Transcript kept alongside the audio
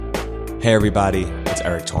Hey everybody, it's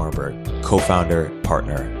Eric Torenberg, co-founder,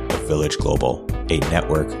 partner of Village Global, a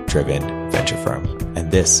network-driven venture firm.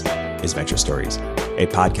 And this is Venture Stories, a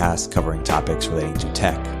podcast covering topics relating to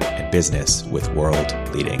tech and business with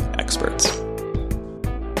world-leading experts.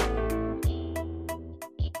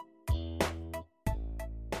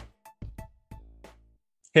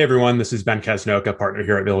 Hey everyone, this is Ben Kasnoka, partner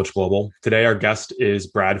here at Village Global. Today our guest is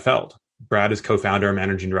Brad Feld. Brad is co-founder and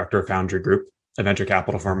managing director of Foundry Group, a venture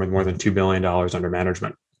capital firm with more than $2 billion under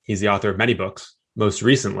management. He's the author of many books. Most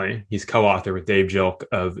recently, he's co-author with Dave Jilk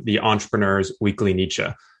of The Entrepreneur's Weekly Nietzsche,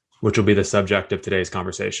 which will be the subject of today's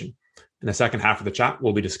conversation. In the second half of the chat,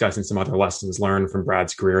 we'll be discussing some other lessons learned from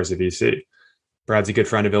Brad's career as a VC. Brad's a good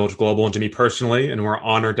friend of Village Global and to me personally, and we're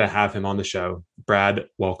honored to have him on the show. Brad,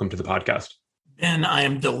 welcome to the podcast. Ben, I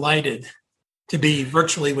am delighted to be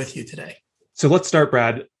virtually with you today. So let's start,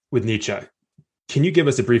 Brad, with Nietzsche. Can you give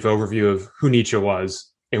us a brief overview of who Nietzsche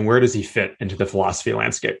was and where does he fit into the philosophy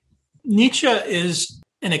landscape? Nietzsche is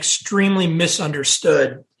an extremely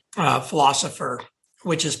misunderstood philosopher,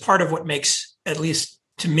 which is part of what makes, at least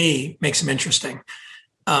to me, makes him interesting.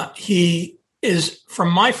 He is,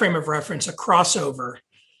 from my frame of reference, a crossover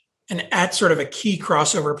and at sort of a key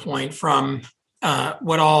crossover point from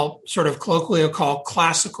what I'll sort of colloquially call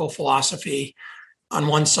classical philosophy on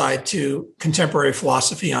one side to contemporary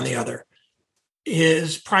philosophy on the other.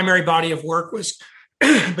 His primary body of work was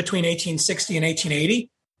between 1860 and 1880.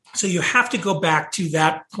 So you have to go back to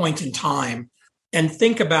that point in time and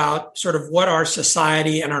think about sort of what our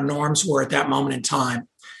society and our norms were at that moment in time.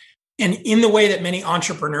 And in the way that many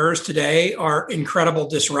entrepreneurs today are incredible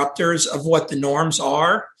disruptors of what the norms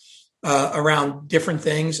are around different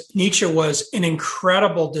things, Nietzsche was an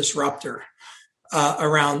incredible disruptor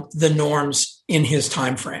around the norms in his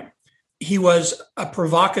time frame. He was a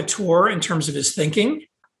provocateur in terms of his thinking,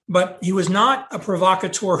 but he was not a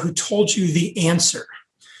provocateur who told you the answer.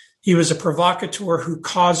 He was a provocateur who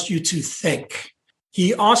caused you to think.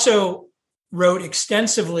 He also wrote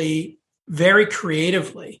extensively, very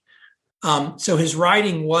creatively. So his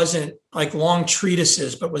writing wasn't like long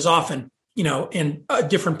treatises, but was often, in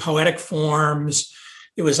different poetic forms.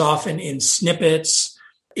 It was often in snippets.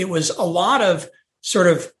 It was a lot of sort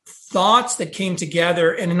of thoughts that came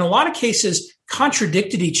together and in a lot of cases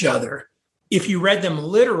contradicted each other if you read them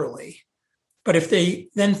literally. But if they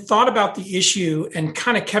then thought about the issue and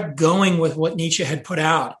kind of kept going with what Nietzsche had put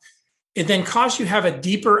out, it then caused you to have a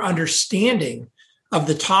deeper understanding of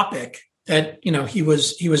the topic that, he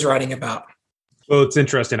was writing about. Well, it's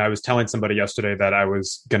interesting. I was telling somebody yesterday that I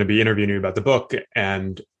was going to be interviewing you about the book,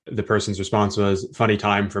 and the person's response was, funny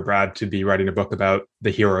time for Brad to be writing a book about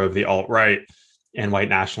the hero of the alt-right and white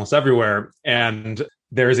nationalists everywhere. And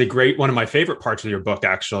there is one of my favorite parts of your book,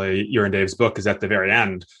 actually, your and Dave's book, is at the very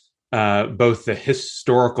end. Both the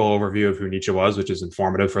historical overview of who Nietzsche was, which is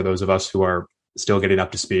informative for those of us who are still getting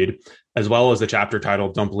up to speed, as well as the chapter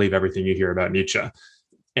titled, Don't Believe Everything You Hear About Nietzsche.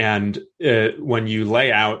 And when you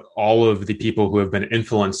lay out all of the people who have been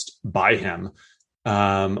influenced by him,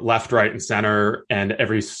 left, right, and center, and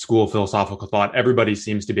every school of philosophical thought, everybody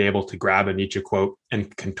seems to be able to grab a Nietzsche quote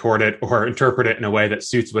and contort it or interpret it in a way that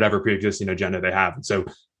suits whatever pre-existing agenda they have. And so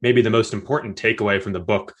maybe the most important takeaway from the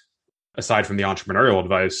book, aside from the entrepreneurial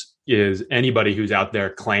advice, is anybody who's out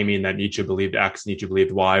there claiming that Nietzsche believed X, Nietzsche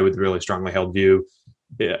believed Y with a really strongly held view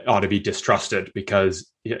ought to be distrusted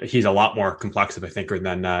because he's a lot more complex of a thinker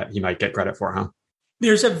than he might get credit for, huh?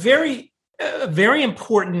 There's a very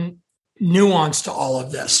important nuance to all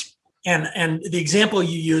of this. And the example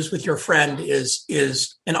you use with your friend is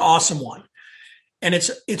an awesome one. And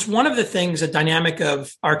it's one of the things, a dynamic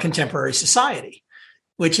of our contemporary society,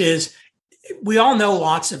 which is we all know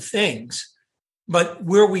lots of things, but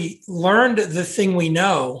where we learned the thing we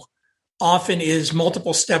know often is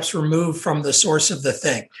multiple steps removed from the source of the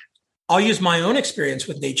thing. I'll use my own experience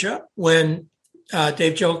with Nietzsche. When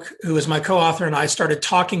Dave Jilk, who is my co-author, and I started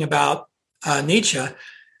talking about Nietzsche,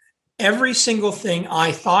 every single thing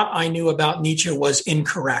I thought I knew about Nietzsche was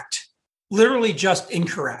incorrect, literally just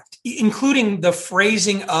incorrect, including the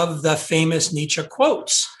phrasing of the famous Nietzsche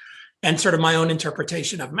quotes and sort of my own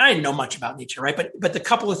interpretation of them. I didn't know much about Nietzsche, right? But the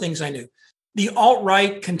couple of things I knew. The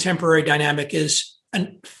alt-right contemporary dynamic is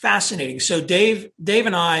fascinating. So Dave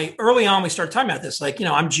and I, early on, we started talking about this.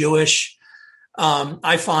 I'm Jewish.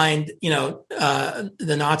 I find,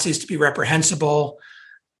 the Nazis to be reprehensible.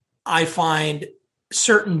 I find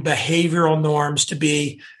certain behavioral norms to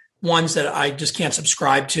be ones that I just can't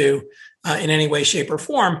subscribe to in any way, shape, or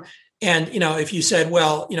form. And, if you said,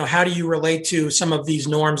 well, how do you relate to some of these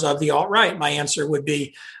norms of the alt-right? My answer would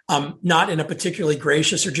be not in a particularly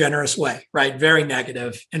gracious or generous way, right? Very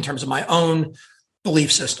negative in terms of my own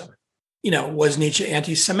belief system. was Nietzsche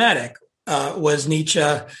anti-Semitic? Was Nietzsche,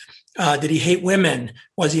 did he hate women?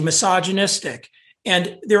 Was he misogynistic?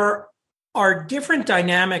 And there are different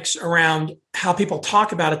dynamics around how people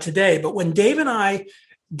talk about it today. But when Dave and I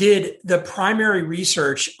did the primary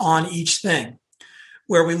research on each thing,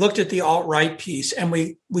 where we looked at the alt-right piece and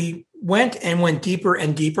we went deeper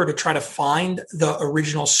and deeper to try to find the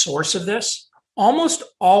original source of this, almost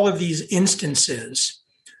all of these instances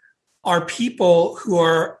are people who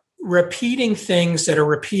are repeating things that are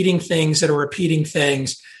repeating things that are repeating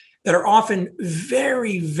things that are often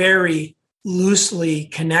very, very loosely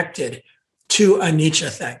connected to a Nietzsche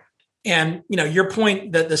thing. And, your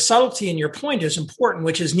point, that the subtlety in your point is important,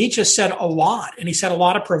 which is Nietzsche said a lot, and he said a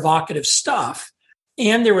lot of provocative stuff.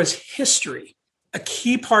 And there was history. A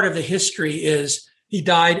key part of the history is he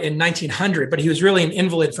died in 1900, but he was really an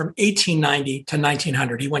invalid from 1890 to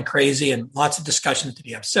 1900. He went crazy and lots of discussions. Did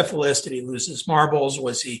he have syphilis? Did he lose his marbles?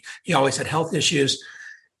 He always had health issues.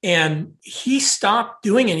 And he stopped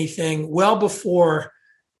doing anything well before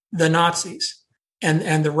the Nazis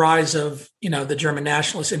and the rise of, the German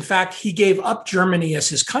nationalists. In fact, he gave up Germany as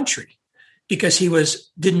his country because he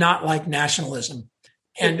did not like nationalism.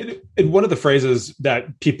 And one of the phrases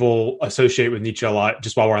that people associate with Nietzsche a lot,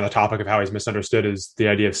 just while we're on the topic of how he's misunderstood, is the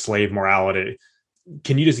idea of slave morality.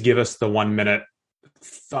 Can you just give us the 1 minute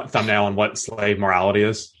thumbnail on what slave morality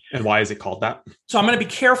is and why is it called that? So I'm going to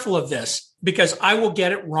be careful of this because I will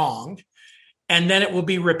get it wrong and then it will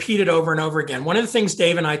be repeated over and over again. One of the things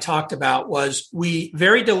Dave and I talked about was we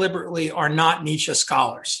very deliberately are not Nietzsche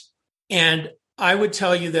scholars. And I would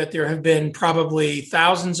tell you that there have been probably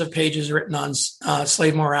thousands of pages written on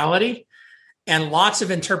slave morality and lots of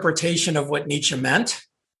interpretation of what Nietzsche meant.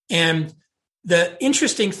 And the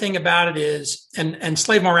interesting thing about it is, and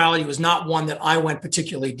slave morality was not one that I went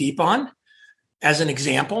particularly deep on as an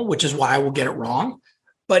example, which is why I will get it wrong.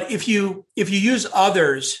 But if you use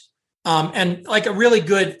others, and like a really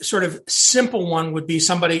good sort of simple one would be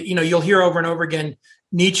somebody, you'll hear over and over again,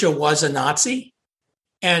 Nietzsche was a Nazi.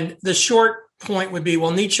 And the short point would be,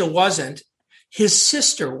 well, Nietzsche wasn't, his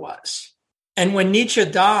sister was. And when Nietzsche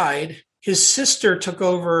died, his sister took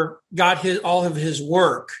over, got all of his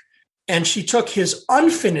work, and she took his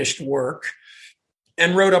unfinished work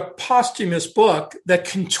and wrote a posthumous book that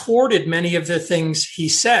contorted many of the things he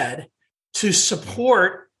said to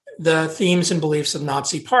support the themes and beliefs of the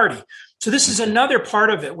Nazi Party. So this is another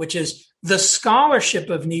part of it, which is the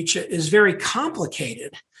scholarship of Nietzsche is very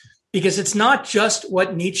complicated because it's not just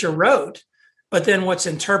what Nietzsche wrote, but then what's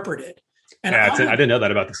interpreted. And I didn't know that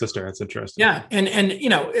about the sister. That's interesting. Yeah, and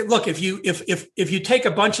look, if you take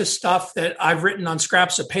a bunch of stuff that I've written on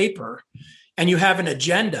scraps of paper, and you have an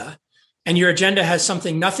agenda, and your agenda has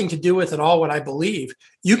nothing to do with at all what I believe,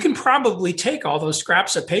 you can probably take all those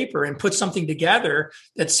scraps of paper and put something together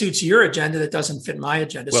that suits your agenda that doesn't fit my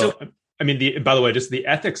agenda. Well, so, I mean, by the way, just the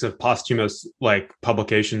ethics of posthumous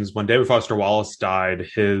publications. When David Foster Wallace died,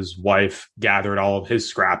 his wife gathered all of his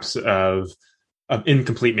scraps of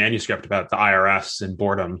incomplete manuscript about the IRS and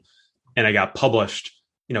boredom, and it got published,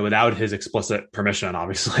 without his explicit permission,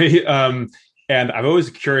 obviously. And I'm always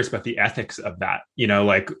curious about the ethics of that,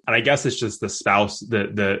 and I guess it's just the spouse,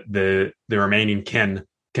 the remaining kin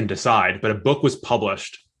can decide. But a book was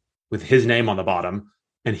published with his name on the bottom,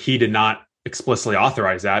 and he did not explicitly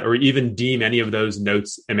authorize that or even deem any of those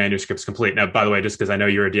notes and manuscripts complete. Now, by the way, just because I know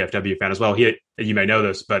you're a DFW fan as well, you may know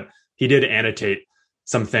this, but he did annotate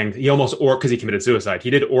some things. He because he committed suicide, he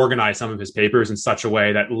did organize some of his papers in such a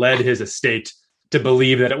way that led his estate to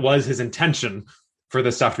believe that it was his intention for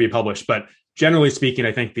this stuff to be published. But generally speaking,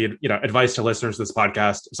 I think the advice to listeners of this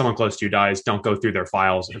podcast: if someone close to you dies, don't go through their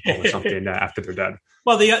files and publish something after they're dead.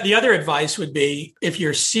 Well, the other advice would be, if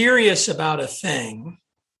you're serious about a thing,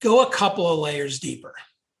 go a couple of layers deeper.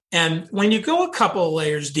 And when you go a couple of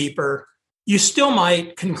layers deeper, you still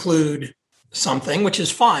might conclude something, which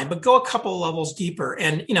is fine, but go a couple of levels deeper.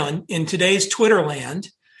 And, in today's Twitter land,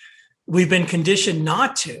 we've been conditioned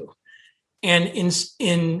not to. And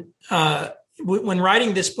when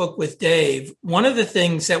writing this book with Dave, one of the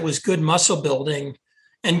things that was good muscle building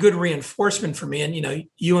and good reinforcement for me, and,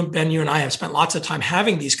 you and Ben, you and I have spent lots of time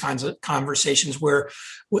having these kinds of conversations where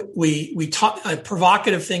we talk, a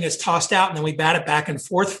provocative thing is tossed out and then we bat it back and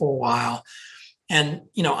forth for a while. And,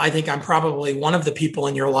 I think I'm probably one of the people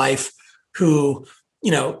in your life who,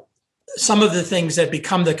 some of the things that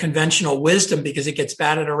become the conventional wisdom because it gets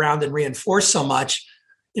batted around and reinforced so much,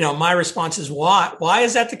 my response is, why? Why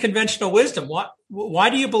is that the conventional wisdom? Why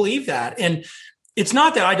do you believe that? And it's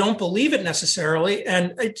not that I don't believe it necessarily,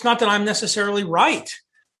 and it's not that I'm necessarily right,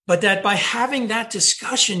 but that by having that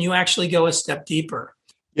discussion, you actually go a step deeper.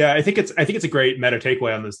 Yeah, I think it's a great meta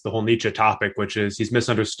takeaway on the whole Nietzsche topic, which is he's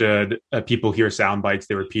misunderstood. People hear sound bites,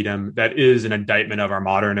 they repeat him. That is an indictment of our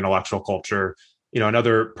modern intellectual culture.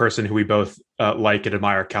 Another person who we both like and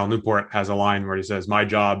admire, Cal Newport, has a line where he says, "My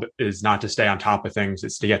job is not to stay on top of things;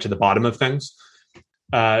 it's to get to the bottom of things."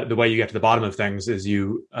 The way you get to the bottom of things is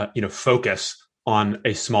you focus on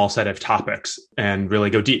a small set of topics and really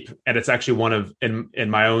go deep. And it's actually one of in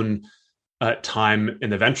my own time in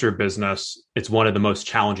the venture business, it's one of the most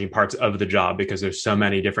challenging parts of the job because there's so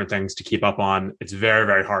many different things to keep up on. It's very,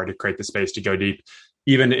 very hard to create the space to go deep.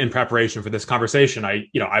 Even in preparation for this conversation,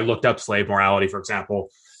 I looked up slave morality, for example,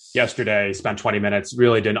 yesterday, spent 20 minutes,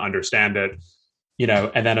 really didn't understand it,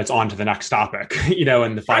 and then it's on to the next topic,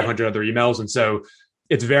 and the 500 other emails. And so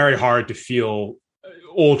it's very hard to feel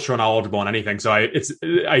ultra knowledgeable on anything. So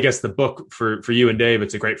I guess the book for you and Dave,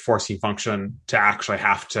 it's a great forcing function to actually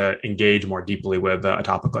have to engage more deeply with a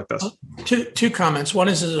topic like this. Two comments. One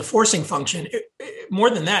is as a forcing function. More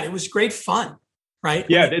than that, it was great fun, right?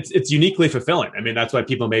 Yeah, it's uniquely fulfilling. I mean, that's why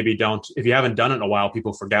people maybe don't, if you haven't done it in a while,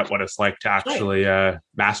 people forget what it's like to actually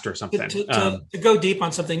master something. To go deep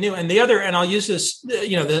on something new. And the other, and I'll use this,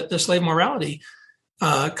 the slave morality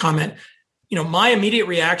comment. My immediate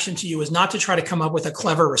reaction to you is not to try to come up with a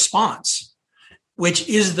clever response, which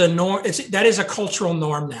is the norm. That is a cultural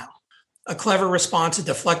norm now. A clever response, a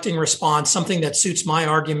deflecting response, something that suits my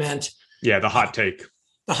argument. Yeah, the hot take.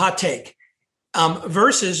 The hot take.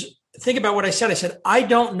 Versus, think about what I said. I said, I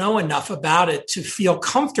don't know enough about it to feel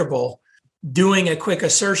comfortable doing a quick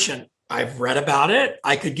assertion. I've read about it.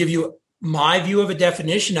 I could give you my view of a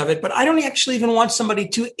definition of it, but I don't actually even want somebody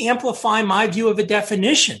to amplify my view of a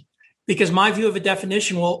definition, because my view of a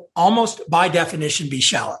definition will almost by definition be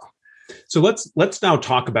shallow. So let's now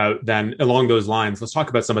talk about then along those lines, let's talk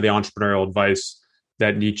about some of the entrepreneurial advice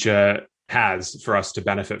that Nietzsche has for us to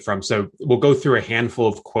benefit from. So we'll go through a handful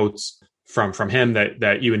of quotes from him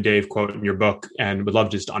that you and Dave quote in your book, and would love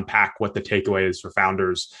just to unpack what the takeaway is for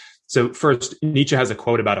founders. So first, Nietzsche has a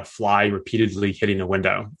quote about a fly repeatedly hitting a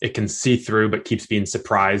window. It can see through, but keeps being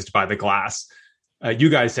surprised by the glass. You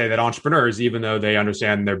guys say that entrepreneurs, even though they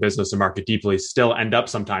understand their business and market deeply, still end up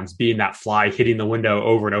sometimes being that fly hitting the window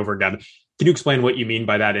over and over again. Can you explain what you mean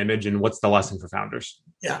by that image and what's the lesson for founders?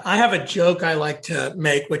 Yeah, I have a joke I like to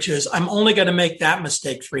make, which is I'm only going to make that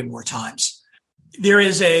mistake 3 more times. There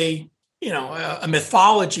is a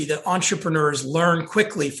mythology that entrepreneurs learn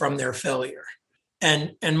quickly from their failure.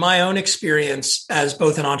 And my own experience as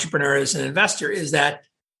both an entrepreneur and as an investor is that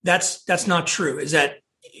that's not true, is that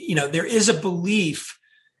there is a belief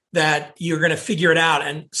that you're going to figure it out.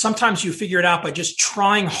 And sometimes you figure it out by just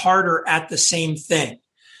trying harder at the same thing.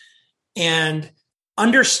 And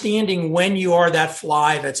understanding when you are that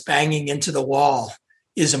fly that's banging into the wall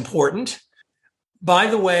is important. By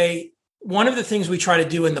the way, one of the things we try to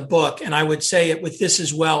do in the book, and I would say it with this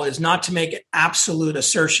as well, is not to make absolute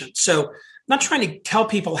assertions. So I'm not trying to tell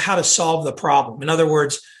people how to solve the problem. In other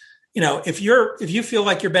words, if you feel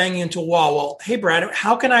like you're banging into a wall, well, hey, Brad,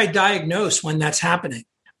 how can I diagnose when that's happening?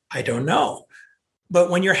 I don't know. But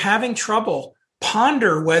when you're having trouble,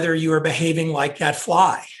 ponder whether you are behaving like that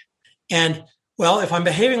fly. And, well, if I'm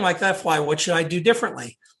behaving like that fly, what should I do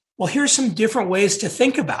differently? Well, here's some different ways to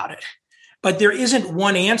think about it. But there isn't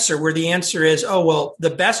one answer where the answer is, oh, well, the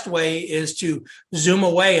best way is to zoom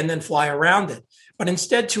away and then fly around it. But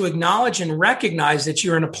instead to acknowledge and recognize that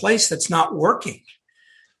you're in a place that's not working.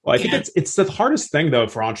 Well, I think it's the hardest thing, though,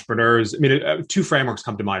 for entrepreneurs. I mean, 2 frameworks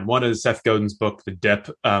come to mind. One is Seth Godin's book, The Dip,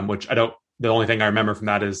 which the only thing I remember from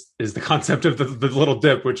that is the concept of the little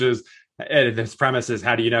dip, which is this premise is,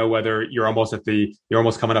 how do you know whether you're almost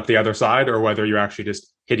coming up the other side or whether you're actually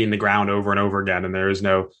just hitting the ground over and over again and there is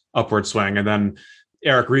no upward swing. And then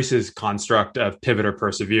Eric Ries's construct of pivot or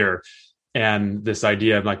persevere. And this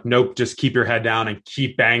idea of like, nope, just keep your head down and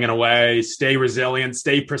keep banging away, stay resilient,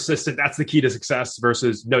 stay persistent. That's the key to success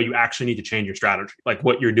versus, no, you actually need to change your strategy. Like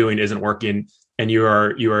what you're doing isn't working. And you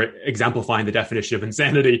are exemplifying the definition of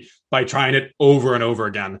insanity by trying it over and over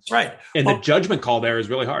again. That's right. And the judgment call there is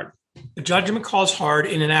really hard. The judgment call is hard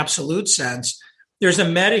in an absolute sense. There's a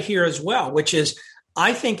meta here as well, which is,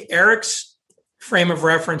 I think Eric's frame of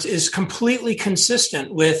reference is completely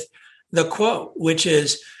consistent with the quote, which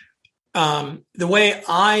is, the way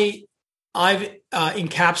I've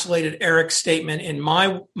encapsulated Eric's statement in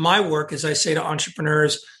my work is I say to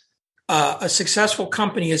entrepreneurs, a successful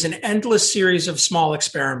company is an endless series of small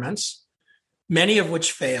experiments, many of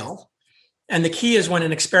which fail. And the key is when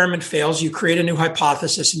an experiment fails, you create a new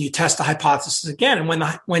hypothesis and you test the hypothesis again. And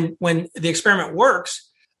when the experiment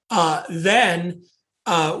works, then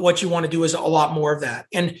what you want to do is a lot more of that.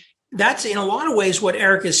 And that's in a lot of ways what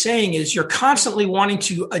Eric is saying is you're constantly wanting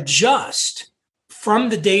to adjust from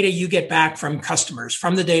the data you get back from customers,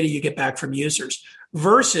 from the data you get back from users,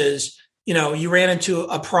 versus, you ran into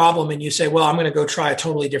a problem and you say, well, I'm going to go try a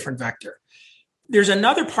totally different vector. There's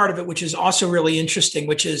another part of it, which is also really interesting,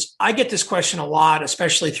 which is I get this question a lot,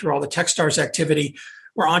 especially through all the Techstars activity,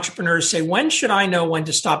 where entrepreneurs say, when should I know when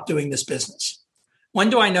to stop doing this business? When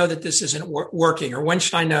do I know that this isn't working? Or when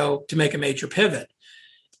should I know to make a major pivot?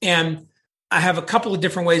 And I have a couple of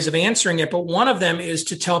different ways of answering it, but one of them is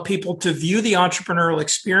to tell people to view the entrepreneurial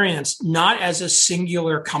experience not as a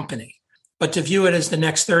singular company, but to view it as the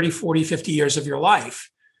next 30, 40, 50 years of your life.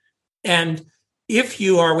 And if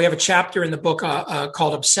we have a chapter in the book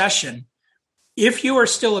called Obsession. If you are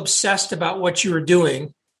still obsessed about what you are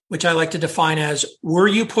doing, which I like to define as, were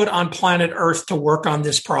you put on planet Earth to work on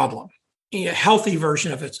this problem? A healthy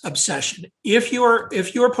version of its obsession. If you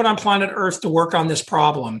are put on planet Earth to work on this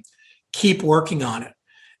problem, keep working on it.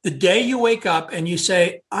 The day you wake up and you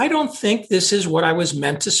say, I don't think this is what I was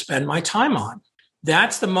meant to spend my time on,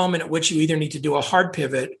 that's the moment at which you either need to do a hard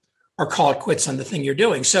pivot or call it quits on the thing you're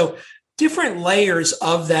doing. So different layers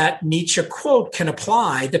of that Nietzsche quote can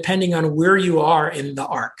apply depending on where you are in the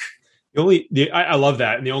arc. I love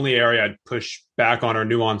that. And the only area I'd push back on or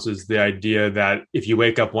nuance is the idea that if you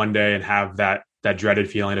wake up one day and have that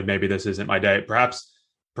dreaded feeling of maybe this isn't my day, perhaps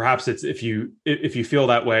it's if you feel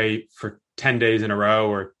that way for 10 days in a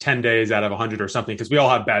row or 10 days out of 100 or something, because we all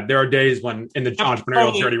have there are days when in the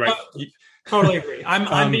entrepreneurial journey, right? Totally agree.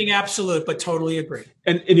 I'm being absolute, but totally agree.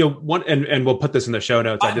 And we'll put this in the show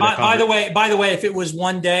notes. By the way, if it was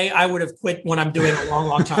one day, I would have quit when I'm doing it a long,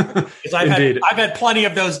 long time ago. Because I've had plenty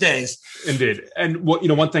of those days. Indeed. And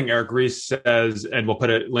one thing Eric Ries says, and we'll put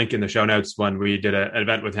a link in the show notes when we did an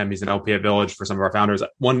event with him. He's an LP at Village for some of our founders.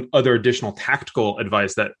 One other additional tactical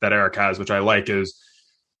advice that Eric has, which I like, is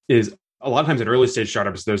a lot of times in early stage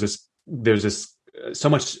startups, there's this so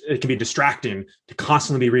much, it can be distracting to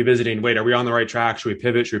constantly be revisiting, wait, are we on the right track? Should we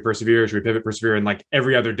pivot? Should we persevere? Should we pivot, persevere? And like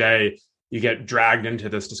every other day you get dragged into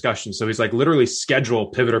this discussion. So he's like, literally schedule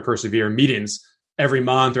pivot or persevere meetings every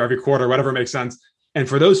month or every quarter, whatever makes sense. And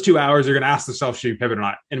for those 2 hours, you're going to ask yourself, should you pivot or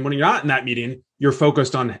not? And when you're not in that meeting, you're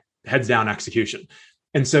focused on heads down execution.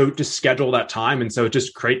 And so just schedule that time. And so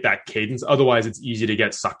just create that cadence. Otherwise, it's easy to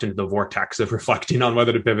get sucked into the vortex of reflecting on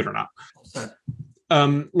whether to pivot or not.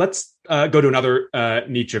 Let's go to another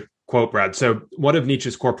Nietzsche quote, Brad. So one of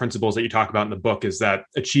Nietzsche's core principles that you talk about in the book is that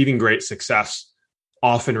achieving great success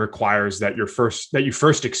often requires that you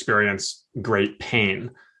first experience great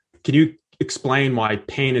pain. Can you explain why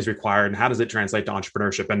pain is required and how does it translate to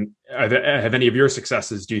entrepreneurship? And have any of your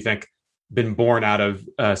successes, do you think, been born out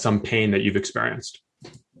of some pain that you've experienced?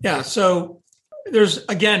 Yeah. So there's,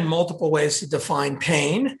 again, multiple ways to define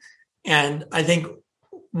pain. And I think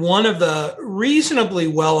one of the reasonably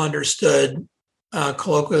well understood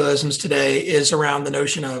colloquialisms today is around the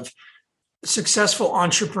notion of successful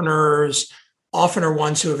entrepreneurs often are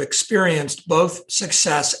ones who have experienced both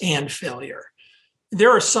success and failure. There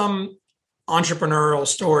are some entrepreneurial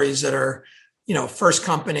stories that are, first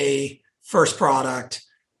company, first product,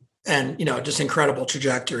 and, just incredible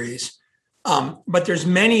trajectories. But there's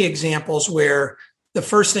many examples where the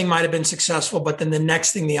first thing might have been successful, but then the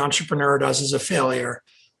next thing the entrepreneur does is a failure.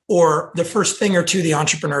 Or the first thing or two the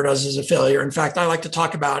entrepreneur does is a failure. In fact, I like to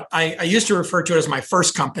talk about, I used to refer to it as my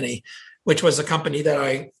first company, which was a company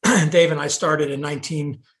that Dave and I started in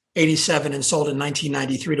 1987 and sold in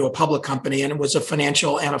 1993 to a public company. And it was a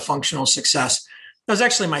financial and a functional success. That was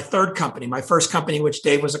actually my third company. My first company, which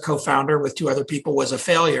Dave was a co-founder with two other people, was a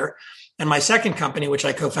failure. And my second company, which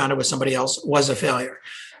I co-founded with somebody else, was a failure.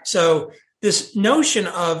 So this notion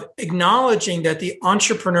of acknowledging that the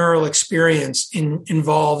entrepreneurial experience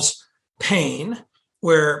involves pain,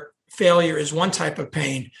 where failure is one type of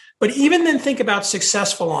pain, but even then think about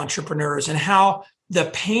successful entrepreneurs and how the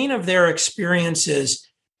pain of their experiences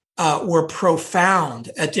were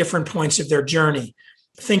profound at different points of their journey.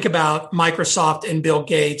 Think about Microsoft and Bill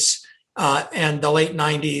Gates and the late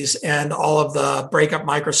 90s and all of the breakup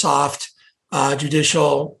Microsoft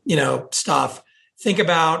judicial, stuff. Think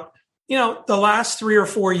about the last 3 or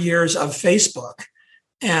 4 years of Facebook,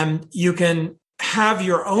 and you can have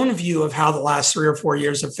your own view of how the last 3 or 4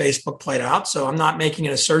 years of Facebook played out. So I'm not making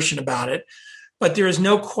an assertion about it, but there is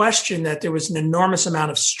no question that there was an enormous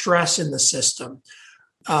amount of stress in the system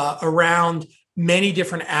around many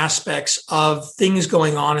different aspects of things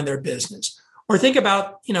going on in their business. Or think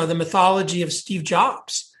about, the mythology of Steve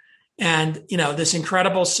Jobs and, this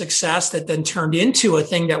incredible success that then turned into a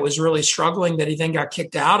thing that was really struggling that he then got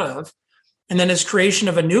kicked out of. And then his creation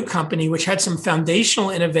of a new company, which had some foundational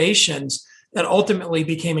innovations that ultimately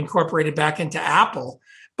became incorporated back into Apple.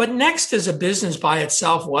 But Next as a business by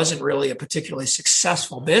itself wasn't really a particularly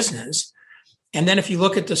successful business. And then if you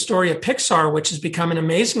look at the story of Pixar, which has become an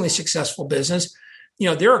amazingly successful business,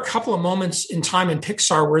 there are a couple of moments in time in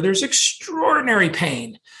Pixar where there's extraordinary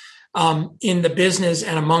pain in the business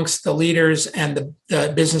and amongst the leaders and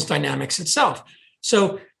the business dynamics itself.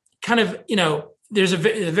 So kind of, there's a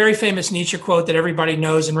very famous Nietzsche quote that everybody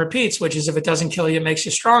knows and repeats, which is, if it doesn't kill you, it makes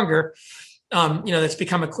you stronger. That's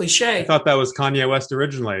become a cliche. I thought that was Kanye West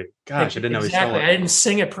originally. Gosh, I didn't know he stole it. I didn't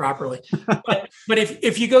sing it properly. but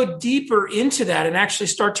if you go deeper into that and actually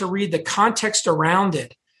start to read the context around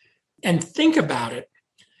it and think about it,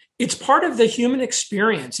 it's part of the human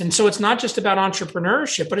experience. And so it's not just about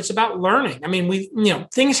entrepreneurship, but it's about learning. I mean,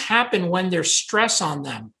 things happen when there's stress on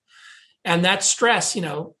them. And that stress,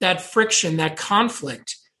 that friction, that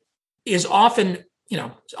conflict is often,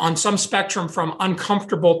 on some spectrum from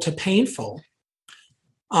uncomfortable to painful.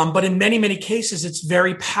 But in many, many cases, it's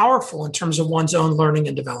very powerful in terms of one's own learning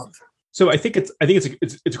and development. So I think it's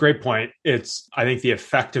a great point. I think the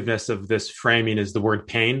effectiveness of this framing is the word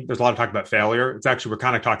pain. There's a lot of talk about failure. It's actually, we're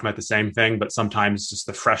kind of talking about the same thing, but sometimes just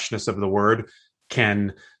the freshness of the word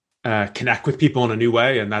can connect with people in a new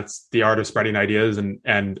way, and that's the art of spreading ideas.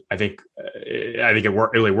 And I think it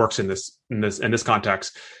really works in this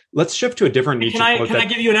context. Let's shift to a different Nietzsche quote. Can I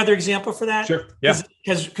give you another example for that? Sure. Yeah.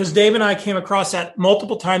 Because Dave and I came across that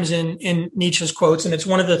multiple times in Nietzsche's quotes, and it's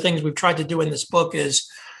one of the things we've tried to do in this book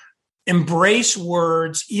is embrace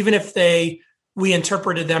words, even if we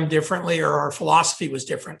interpreted them differently or our philosophy was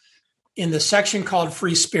different. In the section called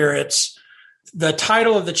Free Spirits, the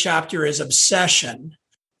title of the chapter is Obsession.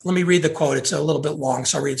 Let me read the quote. It's a little bit long,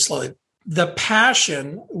 so I'll read it slowly. The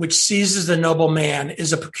passion which seizes the noble man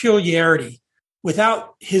is a peculiarity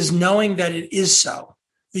without his knowing that it is so.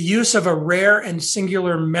 The use of a rare and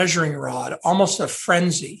singular measuring rod, almost a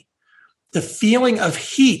frenzy. The feeling of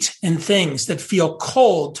heat in things that feel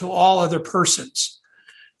cold to all other persons.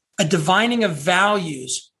 A divining of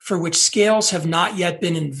values for which scales have not yet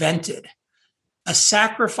been invented. A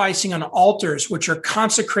sacrificing on altars which are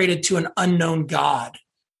consecrated to an unknown God.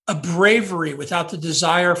 A bravery without the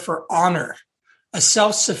desire for honor. A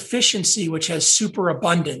self-sufficiency which has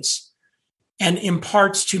superabundance and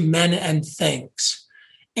imparts to men and things.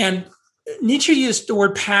 And Nietzsche used the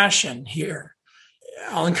word passion here.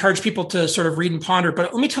 I'll encourage people to sort of read and ponder,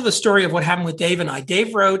 but let me tell the story of what happened with Dave and I.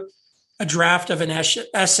 Dave wrote a draft of an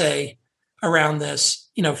essay around this,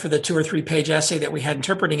 for the 2 or 3 page essay that we had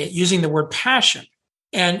interpreting it using the word passion.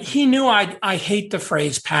 And he knew I hate the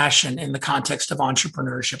phrase passion in the context of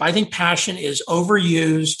entrepreneurship. I think passion is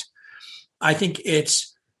overused. I think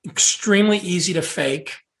it's extremely easy to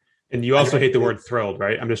fake. And you also hate the word thrilled,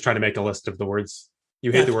 right? I'm just trying to make a list of the words.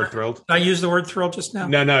 You hate the word thrilled? Did I use the word thrilled just now?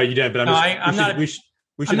 No, you didn't. But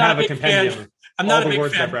we should have a compendium. I'm not a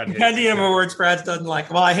big fan. Compendium of words Brad doesn't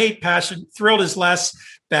like. Well, I hate passion. Thrilled is less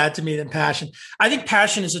bad to me than passion. I think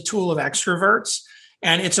passion is a tool of extroverts,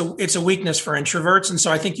 and it's a weakness for introverts. And so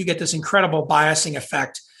I think you get this incredible biasing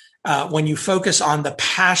effect when you focus on the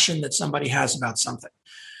passion that somebody has about something.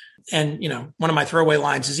 And, one of my throwaway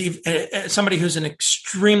lines is somebody who's an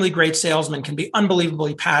extremely great salesman can be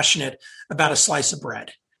unbelievably passionate about a slice of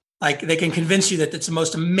bread. Like they can convince you that it's the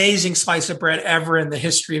most amazing slice of bread ever in the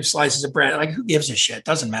history of slices of bread. Like who gives a shit?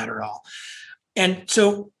 Doesn't matter at all. And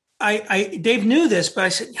so Dave knew this, but I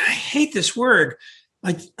said, I hate this word.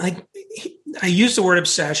 I use the word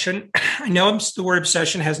obsession. I know the word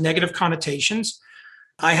obsession has negative connotations.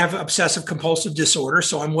 I have obsessive compulsive disorder,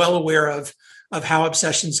 so I'm well aware of how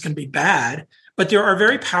obsessions can be bad. But there are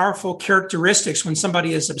very powerful characteristics when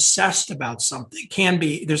somebody is obsessed about something.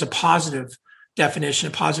 There's a positive definition,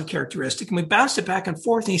 a positive characteristic. And we bounced it back and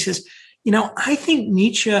forth. And he says, I think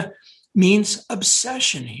Nietzsche means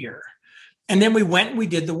obsession here. And then we went and we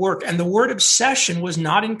did the work. And the word obsession was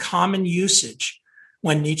not in common usage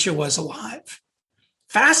when Nietzsche was alive.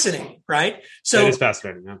 Fascinating, right? So it is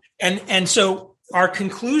fascinating. Yeah. And so our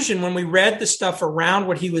conclusion when we read the stuff around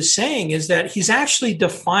what he was saying is that he's actually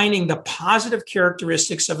defining the positive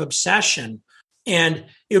characteristics of obsession. And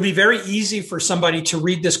it would be very easy for somebody to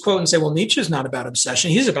read this quote and say, well, Nietzsche's not about obsession.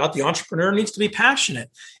 He's about the entrepreneur needs to be passionate.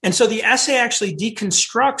 And so the essay actually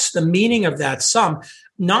deconstructs the meaning of that sum,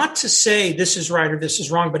 not to say this is right or this is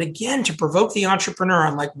wrong, but again, to provoke the entrepreneur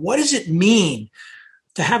on like, what does it mean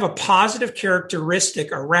to have a positive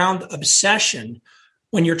characteristic around obsession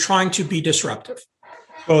when you're trying to be disruptive?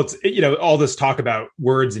 Well, it's, all this talk about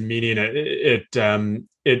words and meaning,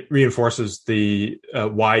 it reinforces the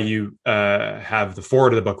why you have the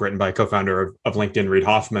foreword of the book written by a co-founder of LinkedIn, Reid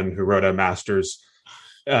Hoffman, who wrote a master's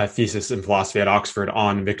thesis in philosophy at Oxford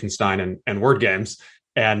on Wittgenstein and word games.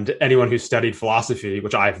 And anyone who's studied philosophy,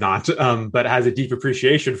 which I have not, but has a deep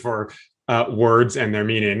appreciation for words and their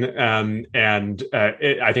meaning.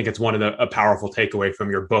 I think it's one of a powerful takeaway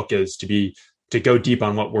from your book is to go deep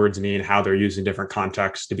on what words mean, how they're used in different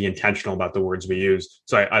contexts, to be intentional about the words we use.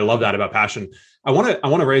 So I love that about passion. I want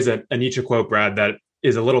to raise a Nietzsche quote, Brad, that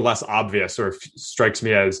is a little less obvious, or strikes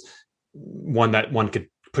me as one that one could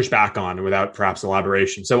push back on without perhaps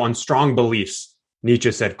elaboration. So on strong beliefs,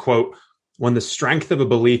 Nietzsche said, quote, "When the strength of a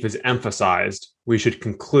belief is emphasized, we should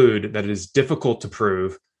conclude that it is difficult to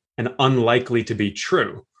prove and unlikely to be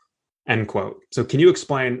true," end quote. So can you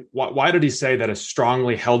explain why did he say that a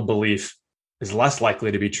strongly held belief is less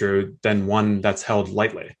likely to be true than one that's held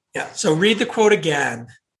lightly? Yeah. So read the quote again.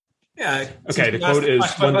 Okay. The quote is,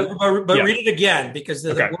 but read it again, because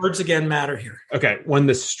the words again matter here. Okay. When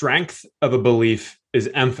the strength of a belief is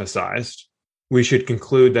emphasized, we should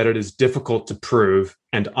conclude that it is difficult to prove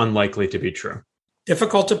and unlikely to be true.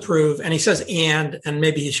 Difficult to prove. And he says, and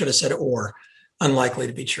maybe he should have said, or unlikely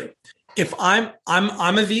to be true. If I'm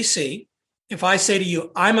a VC, if I say to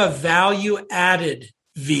you, I'm a value added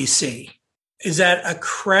VC, is that a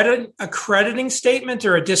crediting statement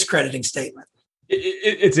or a discrediting statement?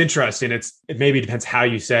 It's interesting. It maybe depends how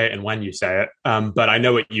you say it and when you say it. But I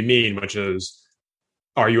know what you mean, which is,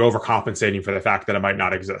 are you overcompensating for the fact that it might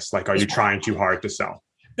not exist? Like, are you trying too hard to sell?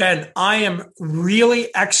 Ben, I am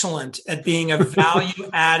really excellent at being a value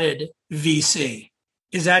added VC.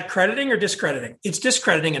 Is that crediting or discrediting? It's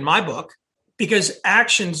discrediting in my book, because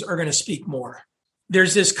actions are going to speak more.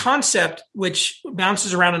 There's this concept which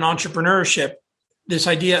bounces around in entrepreneurship, this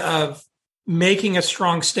idea of making a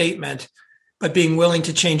strong statement, but being willing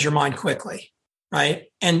to change your mind quickly, right?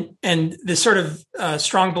 And this sort of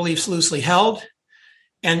strong beliefs loosely held,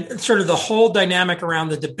 and sort of the whole dynamic around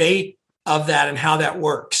the debate of that and how that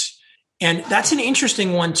works. And that's an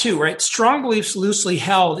interesting one too, right? Strong beliefs loosely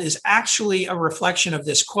held is actually a reflection of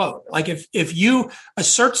this quote. Like if you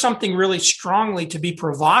assert something really strongly to be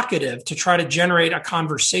provocative, to try to generate a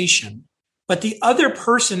conversation, but the other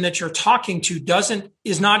person that you're talking to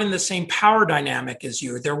is not in the same power dynamic as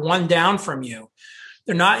you. They're one down from you.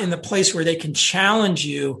 They're not in the place where they can challenge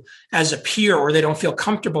you as a peer, or they don't feel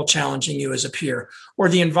comfortable challenging you as a peer, or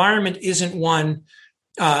the environment isn't one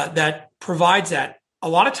that provides that. A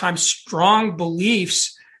lot of times strong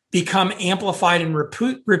beliefs become amplified and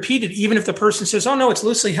repeated, even if the person says, oh, no, it's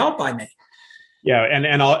loosely held by me. Yeah.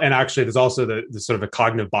 And actually there's also the sort of a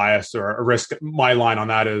cognitive bias or a risk. My line on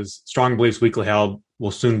that is strong beliefs weakly held will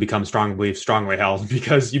soon become strong beliefs strongly held,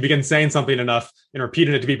 because you begin saying something enough and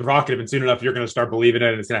repeating it to be provocative, and soon enough, you're going to start believing it,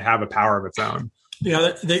 and it's going to have a power of its own.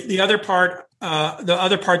 The other part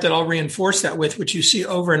that I'll reinforce that with, which you see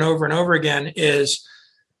over and over and over again, is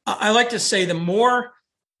I like to say the more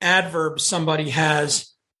adverbs somebody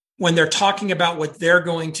has when they're talking about what they're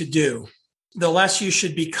going to do, the less you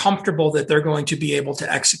should be comfortable that they're going to be able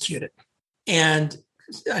to execute it. And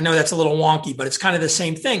I know that's a little wonky, but it's kind of the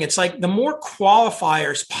same thing. It's like the more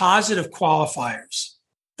qualifiers, positive qualifiers,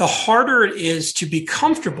 the harder it is to be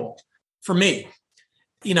comfortable for me.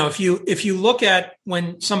 You know, if you look at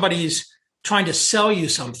when somebody's trying to sell you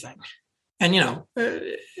something, and,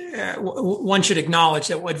 one should acknowledge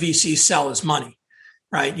that what VCs sell is money,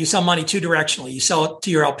 right? You sell money two directionally. You sell it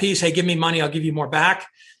to your LPs. Hey, give me money. I'll give you more back.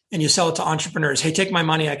 And you sell it to entrepreneurs. Hey, take my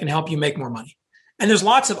money. I can help you make more money. And there's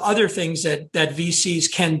lots of other things that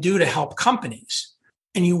VCs can do to help companies.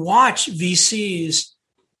 And you watch VCs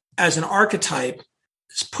as an archetype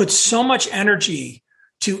put so much energy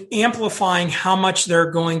to amplifying how much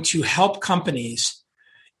they're going to help companies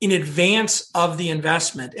in advance of the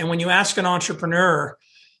investment. And when you ask an entrepreneur,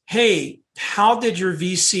 hey, how did your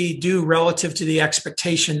VC do relative to the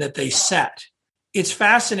expectation that they set? It's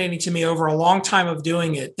fascinating to me over a long time of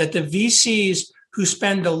doing it that the VCs who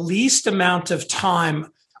spend the least amount of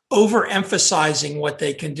time overemphasizing what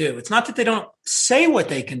they can do. It's not that they don't say what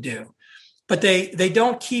they can do, but they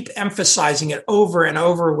don't keep emphasizing it over and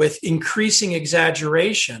over with increasing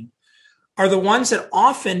exaggeration, are the ones that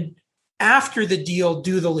often after the deal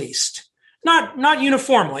do the least. Not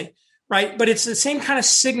uniformly, right? But it's the same kind of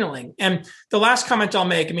signaling. And the last comment I'll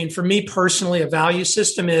make, I mean, for me personally, a value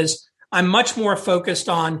system is I'm much more focused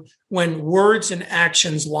on when words and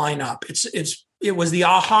actions line up. It was the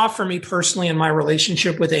aha for me personally in my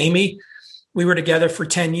relationship with Amy. We were together for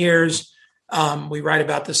 10 years. We write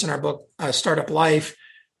about this in our book, Startup Life.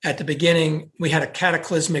 At the beginning, we had a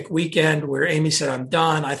cataclysmic weekend where Amy said, I'm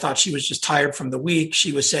done. I thought she was just tired from the week.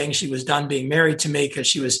 She was saying she was done being married to me because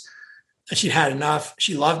she'd had enough.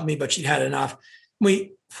 She loved me, but she'd had enough.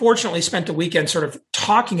 We fortunately spent the weekend sort of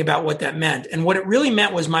talking about what that meant. And what it really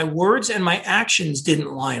meant was my words and my actions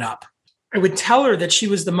didn't line up. I would tell her that she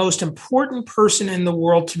was the most important person in the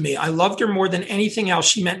world to me. I loved her more than anything else.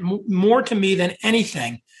 She meant more to me than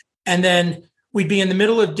anything. And then we'd be in the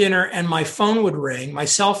middle of dinner and my phone would ring, my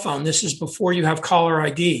cell phone. This is before you have caller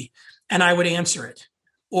ID. And I would answer it.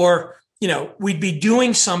 Or, we'd be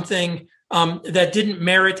doing something that didn't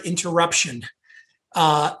merit interruption.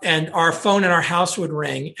 And our phone in our house would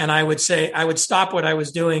ring. And I would stop what I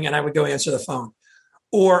was doing and I would go answer the phone.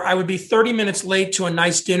 Or I would be 30 minutes late to a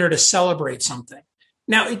nice dinner to celebrate something.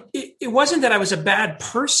 Now, it wasn't that I was a bad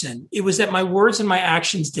person. It was that my words and my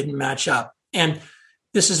actions didn't match up. And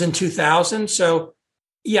this is in 2000. So,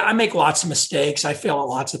 yeah, I make lots of mistakes. I fail at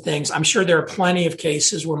lots of things. I'm sure there are plenty of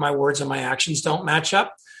cases where my words and my actions don't match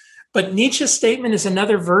up. But Nietzsche's statement is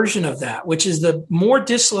another version of that, which is the more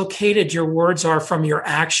dislocated your words are from your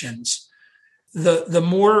actions, the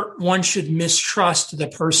more one should mistrust the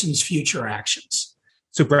person's future actions.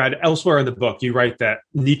 So, Brad, elsewhere in the book, you write that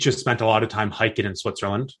Nietzsche spent a lot of time hiking in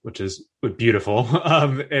Switzerland, which is beautiful.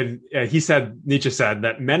 And Nietzsche said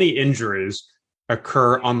that many injuries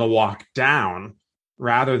occur on the walk down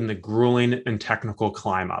rather than the grueling and technical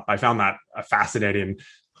climb up. I found that a fascinating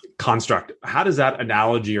construct. How does that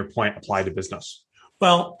analogy or point apply to business?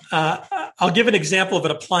 Well, I'll give an example of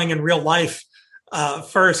it applying in real life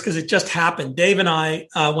first, because it just happened. Dave and I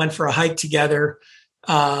went for a hike together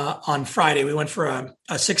on Friday. We went for a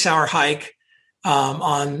 6-hour hike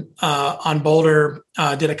on Boulder,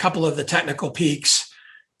 did a couple of the technical peaks.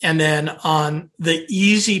 And then on the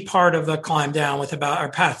easy part of the climb down with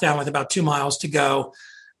about 2 miles to go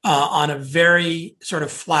on a very sort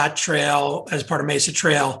of flat trail as part of Mesa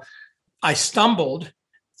Trail, I stumbled.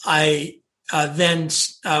 Then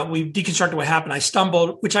we deconstructed what happened. I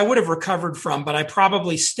stumbled, which I would have recovered from, but I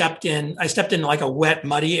probably stepped in like a wet,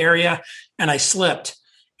 muddy area and I slipped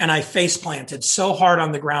and I face planted so hard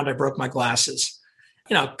on the ground, I broke my glasses,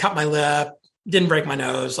 cut my lip, didn't break my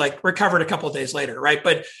nose, like recovered a couple of days later. Right.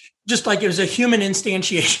 But just like it was a human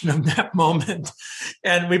instantiation of that moment.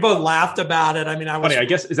 And we both laughed about it. I mean, I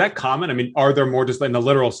guess, is that common? I mean, are there more, just in the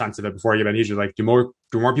literal sense of it before you get usually like, do more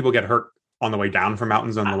people get hurt on the way down from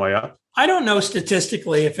mountains on the way up? I don't know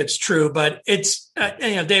statistically if it's true, but it's,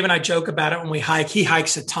 Dave and I joke about it when we hike. He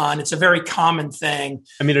hikes a ton. It's a very common thing.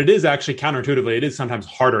 I mean, it is actually counterintuitively, it is sometimes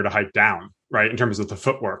harder to hike down, right? In terms of the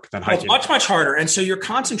footwork than hiking. Well, it's much, much harder. And so you're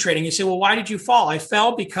concentrating. You say, well, why did you fall? I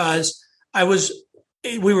fell because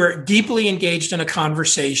we were deeply engaged in a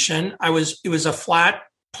conversation. It was a flat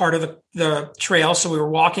part of the trail. So we were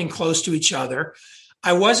walking close to each other.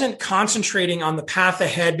 I wasn't concentrating on the path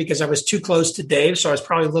ahead because I was too close to Dave. So I was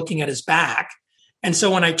probably looking at his back. And so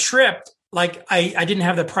when I tripped, like I didn't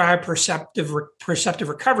have the prior perceptive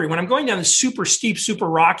recovery. When I'm going down this super steep, super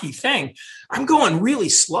rocky thing, I'm going really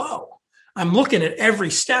slow. I'm looking at every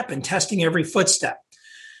step and testing every footstep.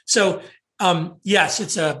 So yes,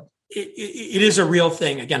 it is a real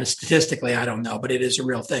thing. Again, statistically, I don't know, but it is a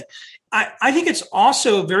real thing. I think it's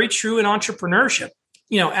also very true in entrepreneurship.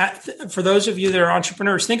 For those of you that are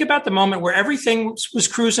entrepreneurs, think about the moment where everything was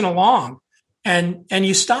cruising along and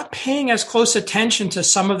you stop paying as close attention to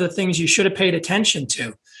some of the things you should have paid attention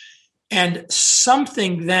to. And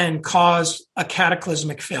something then caused a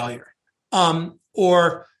cataclysmic failure.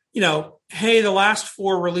 Hey, the last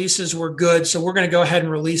 4 releases were good, so we're going to go ahead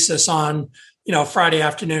and release this on Friday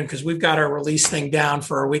afternoon because we've got our release thing down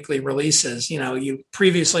for our weekly releases. You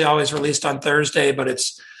previously always released on Thursday, but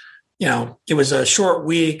it was a short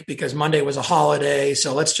week because Monday was a holiday.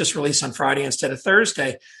 So let's just release on Friday instead of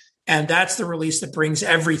Thursday. And that's the release that brings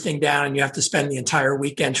everything down. And you have to spend the entire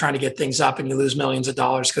weekend trying to get things up and you lose millions of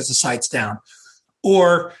dollars because the site's down.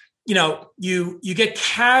 Or, you get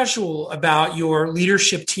casual about your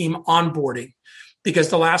leadership team onboarding because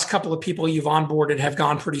the last couple of people you've onboarded have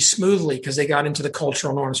gone pretty smoothly because they got into the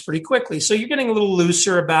cultural norms pretty quickly. So you're getting a little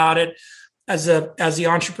looser about it. As the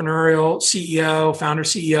entrepreneurial CEO, founder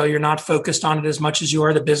CEO, you're not focused on it as much as you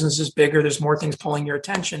are. The business is bigger. There's more things pulling your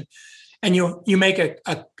attention. And you make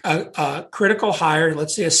a critical hire,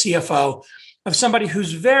 let's say a CFO, of somebody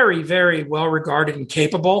who's very, very well regarded and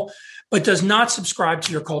capable, but does not subscribe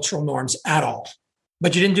to your cultural norms at all.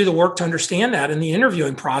 But you didn't do the work to understand that in the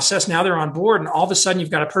interviewing process. Now they're on board, and all of a sudden you've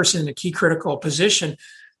got a person in a key critical position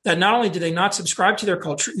that not only do they not subscribe to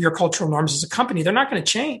your cultural norms as a company, they're not going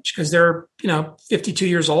to change because they're 52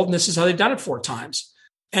 years old and this is how they've done it 4 times.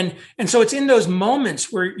 And so it's in those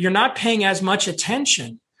moments where you're not paying as much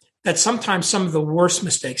attention that sometimes some of the worst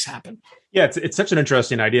mistakes happen. Yeah, it's such an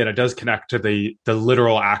interesting idea, and it does connect to the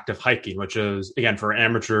literal act of hiking, which is, again, for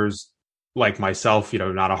amateurs like myself,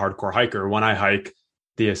 not a hardcore hiker. When I hike,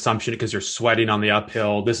 the assumption, because you're sweating on the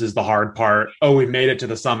uphill. This is the hard part. Oh, we made it to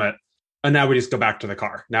the summit. And now we just go back to the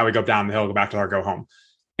car. Now we go down the hill, go back to our go home.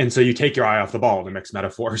 And so you take your eye off the ball, to mix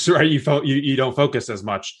metaphors, right? You don't focus as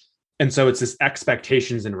much. And so it's this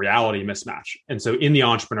expectations and reality mismatch. And so in the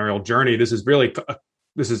entrepreneurial journey, this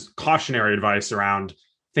is cautionary advice around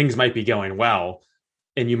things might be going well.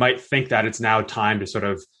 And you might think that it's now time to sort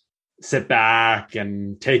of sit back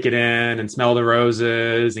and take it in and smell the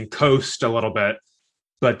roses and coast a little bit.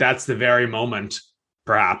 But that's the very moment,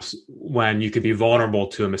 perhaps, when you could be vulnerable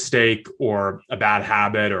to a mistake or a bad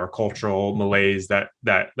habit or a cultural malaise that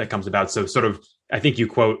comes about. So sort of, I think you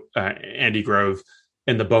quote Andy Grove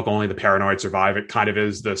in the book, Only the Paranoid Survive. It kind of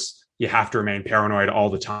is this, you have to remain paranoid all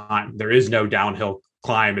the time. There is no downhill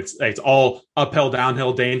climb. It's all uphill,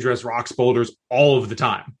 downhill, dangerous, rocks, boulders, all of the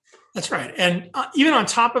time. That's right. And even on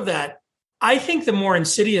top of that, I think the more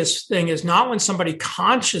insidious thing is not when somebody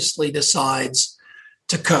consciously decides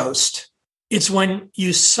to coast. It's when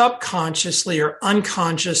you subconsciously or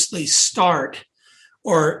unconsciously start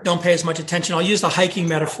or don't pay as much attention. I'll use the hiking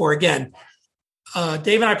metaphor again.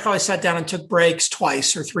 Dave and I probably sat down and took breaks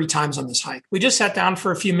twice or three times on this hike. We just sat down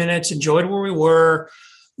for a few minutes, enjoyed where we were,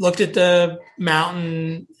 looked at the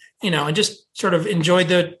mountain, and just sort of enjoyed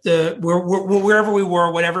wherever we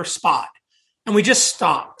were, whatever spot. And we just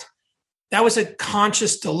stopped. That was a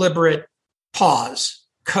conscious, deliberate pause,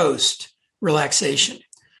 coast, relaxation.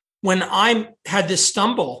 When I had this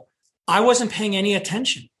stumble, I wasn't paying any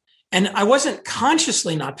attention. And I wasn't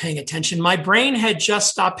consciously not paying attention. My brain had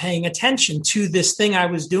just stopped paying attention to this thing I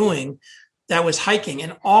was doing that was hiking.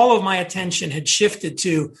 And all of my attention had shifted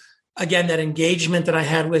to, again, that engagement that I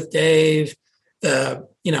had with Dave.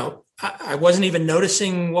 I wasn't even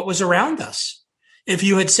noticing what was around us. If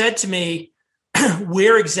you had said to me,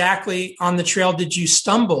 where exactly on the trail did you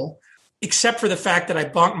stumble, except for the fact that I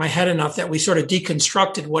bonked my head enough that we sort of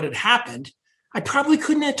deconstructed what had happened, I probably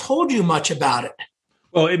couldn't have told you much about it.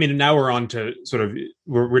 Well, I mean, now we're on to sort of,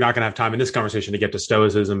 we're not going to have time in this conversation to get to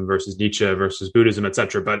Stoicism versus Nietzsche versus Buddhism, et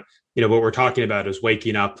cetera. But, what we're talking about is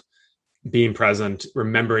waking up, being present,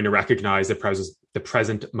 remembering to recognize the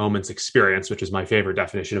present moment's experience, which is my favorite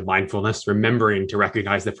definition of mindfulness, remembering to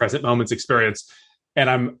recognize the present moment's experience.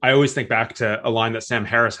 And I always think back to a line that Sam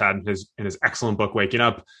Harris had in his excellent book, Waking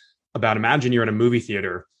Up, about imagine you're in a movie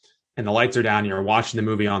theater and the lights are down, you're watching the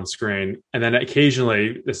movie on screen. And then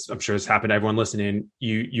occasionally, I'm sure this happened to everyone listening,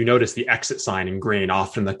 you notice the exit sign in green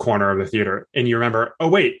off in the corner of the theater. And you remember, oh,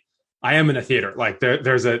 wait, I am in a theater. Like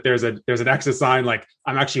there's an exit sign. Like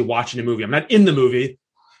I'm actually watching a movie. I'm not in the movie.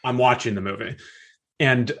 I'm watching the movie.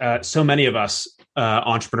 And so many of us,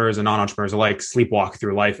 entrepreneurs and non-entrepreneurs alike, sleepwalk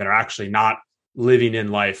through life and are actually not living in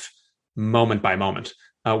life moment by moment.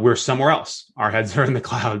 We're somewhere else. Our heads are in the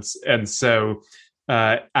clouds. And so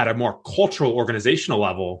at a more cultural organizational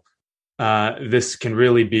level, this can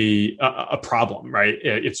really be a problem, right?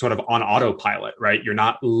 It's sort of on autopilot, right? You're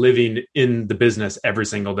not living in the business every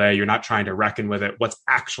single day. You're not trying to reckon with it. What's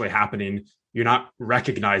actually happening? You're not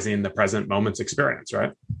recognizing the present moment's experience,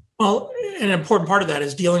 right? Well, an important part of that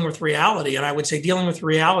is dealing with reality. And I would say dealing with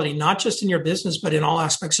reality, not just in your business, but in all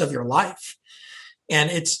aspects of your life.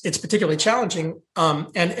 And it's particularly challenging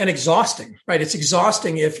and exhausting, right? It's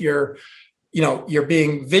exhausting if you're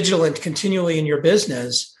being vigilant continually in your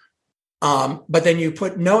business, but then you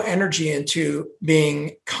put no energy into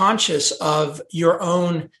being conscious of your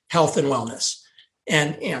own health and wellness.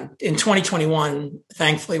 And in 2021,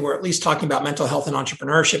 thankfully, we're at least talking about mental health and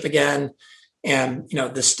entrepreneurship again. And,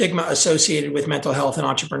 the stigma associated with mental health and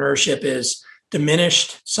entrepreneurship is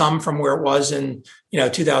diminished some from where it was in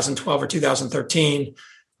 2012 or 2013,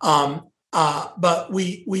 but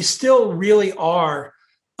we still really are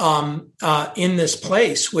in this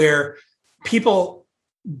place where people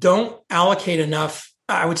don't allocate enough.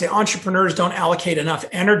 I would say entrepreneurs don't allocate enough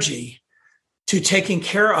energy to taking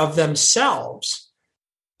care of themselves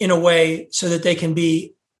in a way so that they can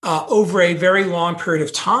be over a very long period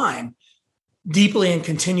of time deeply and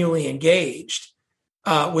continually engaged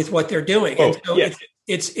with what they're doing. Oh, and so yes.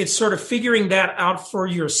 It's sort of figuring that out for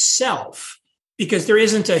yourself, because there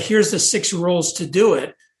isn't here's the 6 rules to do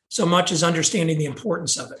it so much as understanding the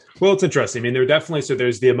importance of it. Well, it's interesting. I mean,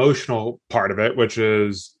 there's the emotional part of it, which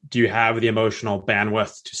is, do you have the emotional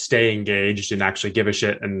bandwidth to stay engaged and actually give a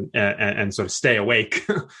shit and sort of stay awake?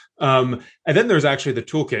 And then there's actually the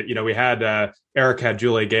toolkit. We had Eric had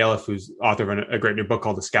Julia Galef, who's author of a great new book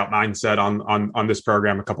called The Scout Mindset on this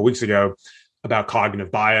program a couple of weeks ago, about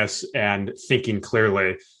cognitive bias and thinking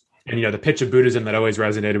clearly. And, the pitch of Buddhism that always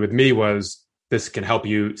resonated with me was this can help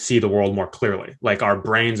you see the world more clearly. Like our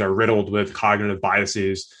brains are riddled with cognitive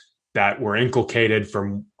biases that were inculcated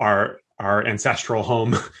from our our ancestral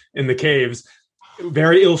home in the caves,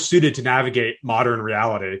 very ill-suited to navigate modern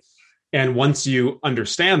reality. And once you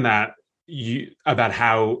understand that, about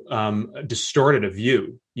how distorted a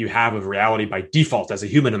view you have of reality by default as a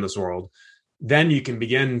human in this world, then you can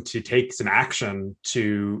begin to take some action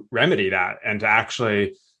to remedy that and to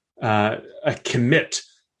actually commit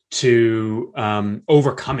to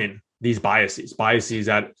overcoming these biases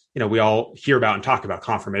that we all hear about and talk about,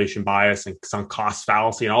 confirmation bias and sunk cost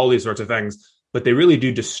fallacy and all these sorts of things, but they really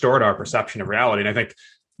do distort our perception of reality. And I think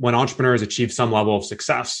when entrepreneurs achieve some level of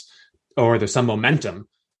success or there's some momentum,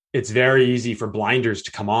 it's very easy for blinders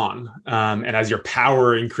to come on. And as your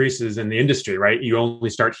power increases in the industry, right, you only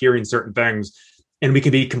start hearing certain things, and we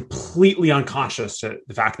can be completely unconscious to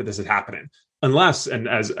the fact that this is happening. Unless, and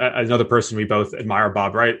as another person we both admire,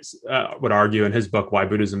 Bob Wright, would argue in his book, Why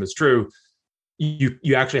Buddhism is True,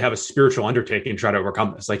 you actually have a spiritual undertaking to try to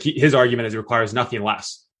overcome this. Like his argument is it requires nothing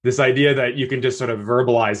less. This idea that you can just sort of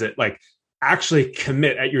verbalize it, like actually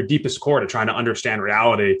commit at your deepest core to trying to understand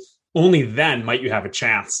reality. Only then might you have a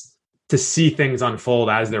chance to see things unfold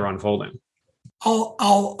as they're unfolding.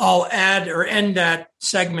 I'll add or end that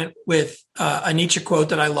segment with a Nietzsche quote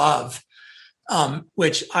that I love,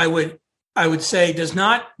 which I would say does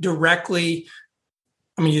not directly,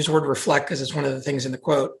 I'm going to use the word reflect because it's one of the things in the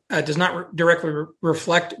quote, does not directly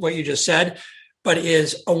reflect what you just said, but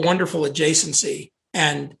is a wonderful adjacency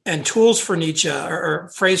and tools for Nietzsche or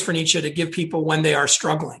phrase for Nietzsche to give people when they are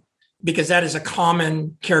struggling, because that is a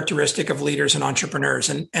common characteristic of leaders and entrepreneurs.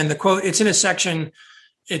 And the quote, it's in a section,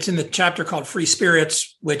 it's in the chapter called Free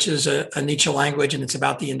Spirits, which is a Nietzsche language, and it's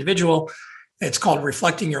about the individual. It's called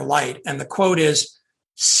Reflecting Your Light. And the quote is,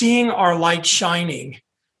 seeing our light shining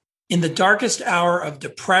in the darkest hour of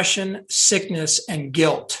depression, sickness, and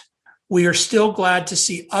guilt, we are still glad to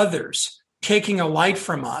see others taking a light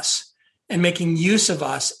from us and making use of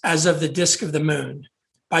us as of the disk of the moon.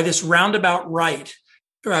 By this roundabout route,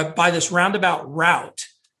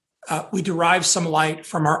 we derive some light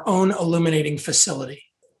from our own illuminating facility,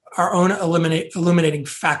 our own illuminating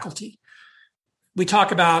faculty. We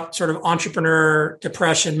talk about sort of entrepreneur,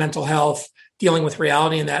 depression, mental health, dealing with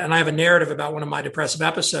reality in that. And I have a narrative about one of my depressive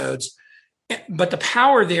episodes. But the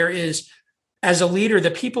power there is, as a leader,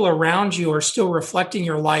 the people around you are still reflecting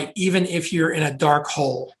your light, even if you're in a dark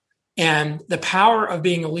hole. And the power of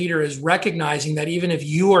being a leader is recognizing that even if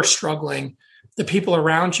you are struggling, the people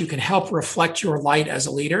around you can help reflect your light as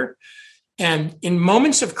a leader. And in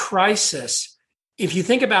moments of crisis, if you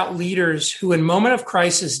think about leaders who in moment of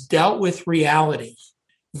crisis dealt with reality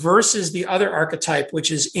versus the other archetype, which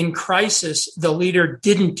is in crisis, the leader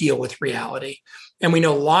didn't deal with reality. And we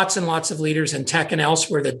know lots and lots of leaders in tech and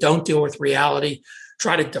elsewhere that don't deal with reality,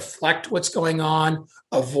 try to deflect what's going on,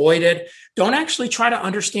 avoid it, don't actually try to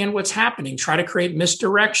understand what's happening, try to create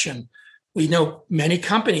misdirection. We know many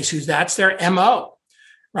companies who that's their MO,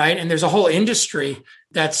 right? And there's a whole industry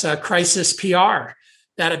that's crisis PR,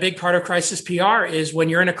 that a big part of crisis PR is when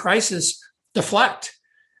you're in a crisis, deflect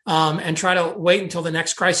and try to wait until the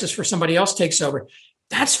next crisis for somebody else takes over.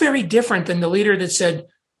 That's very different than the leader that said,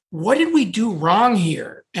 what did we do wrong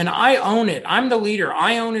here? And I own it. I'm the leader.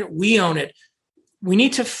 I own it. We own it. We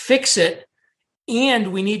need to fix it.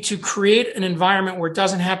 And we need to create an environment where it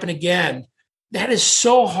doesn't happen again. That is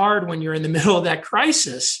so hard when you're in the middle of that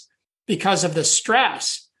crisis because of the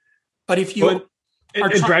stress. But if you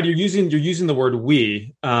and Brad, you're using the word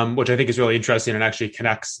 "we," which I think is really interesting and actually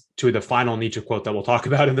connects to the final Nietzsche quote that we'll talk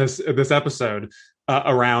about in this episode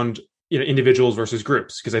around individuals versus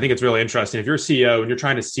groups. Because I think it's really interesting. If you're a CEO and you're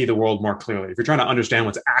trying to see the world more clearly, if you're trying to understand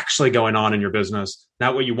what's actually going on in your business,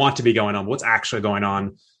 not what you want to be going on, what's actually going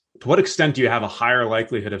on, to what extent do you have a higher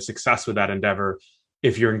likelihood of success with that endeavor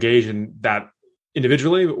if you're engaged in that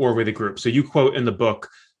individually or with a group? So you quote in the book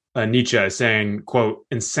Nietzsche saying, quote,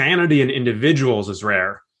 "Insanity in individuals is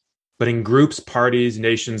rare, but in groups, parties,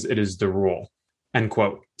 nations, it is the rule," end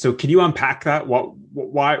quote. So can you unpack that?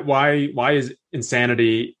 Why is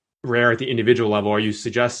insanity rare at the individual level? Are you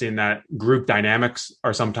suggesting that group dynamics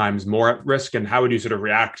are sometimes more at risk? And how would you sort of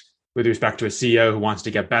react with respect to a CEO who wants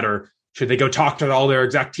to get better? Should they go talk to all their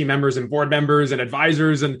exec team members and board members and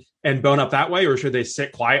advisors and bone up that way? Or should they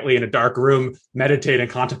sit quietly in a dark room, meditate and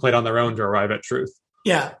contemplate on their own to arrive at truth?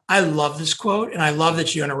 Yeah, I love this quote. And I love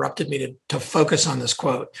that you interrupted me to focus on this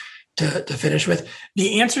quote to finish with.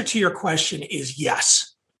 The answer to your question is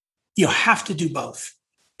yes. You have to do both.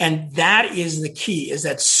 And that is the key, is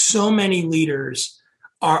that so many leaders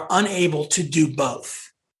are unable to do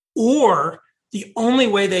both. Or the only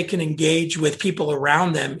way they can engage with people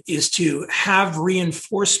around them is to have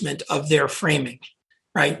reinforcement of their framing,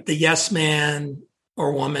 right? The yes man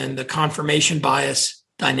or woman, the confirmation bias,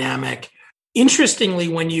 dynamic. Interestingly,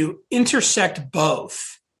 when you intersect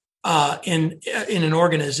both in an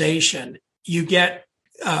organization, you get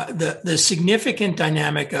the significant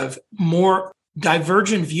dynamic of more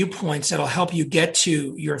divergent viewpoints that'll help you get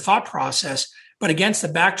to your thought process, but against the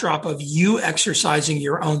backdrop of you exercising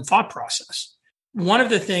your own thought process. One of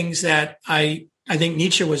the things that I think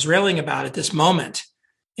Nietzsche was railing about at this moment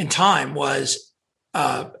in time was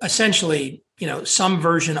essentially, some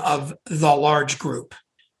version of the large group.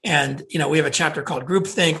 And, we have a chapter called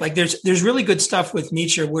Groupthink. Like there's really good stuff with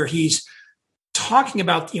Nietzsche where he's talking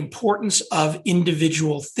about the importance of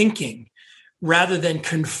individual thinking rather than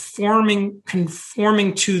conforming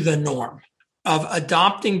to the norm, of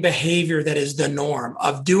adopting behavior that is the norm,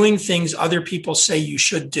 of doing things other people say you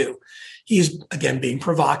should do. He's, again, being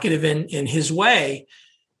provocative in his way.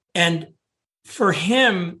 And for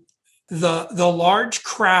him, the large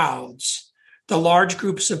crowds, the large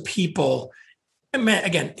groups of people,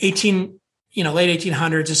 again, late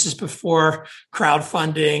 1800s, this is before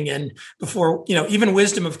crowdfunding and before, even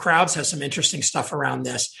Wisdom of Crowds has some interesting stuff around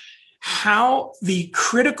this. How the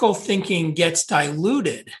critical thinking gets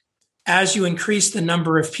diluted as you increase the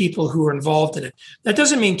number of people who are involved in it. That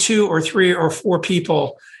doesn't mean 2 or 3 or 4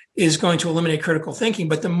 people is going to eliminate critical thinking,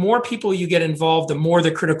 but the more people you get involved, the more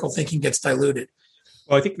the critical thinking gets diluted.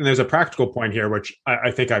 Well, I think there's a practical point here, which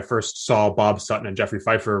I think I first saw Bob Sutton and Jeffrey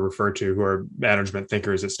Pfeiffer refer to, who are management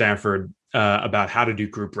thinkers at Stanford, about how to do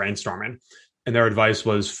group brainstorming. And their advice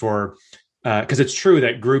was because it's true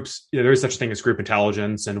that groups, there is such a thing as group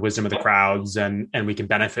intelligence and wisdom of the crowds, and we can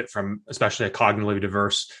benefit from, especially a cognitively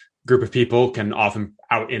diverse group of people can often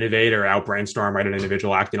out-innovate or out-brainstorm, right, an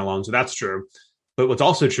individual acting alone. So that's true. But what's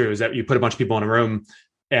also true is that you put a bunch of people in a room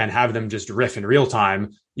and have them just riff in real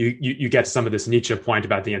time, you get some of this Nietzsche point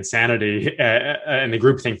about the insanity and the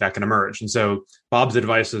groupthink that can emerge. And so Bob's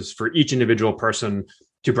advice is for each individual person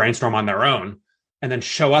to brainstorm on their own and then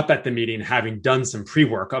show up at the meeting having done some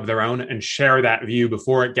pre-work of their own and share that view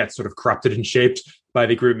before it gets sort of corrupted and shaped by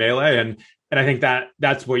the group melee. And I think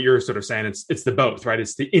that's what you're sort of saying. It's the both, right?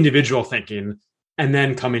 It's the individual thinking and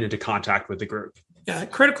then coming into contact with the group. Yeah,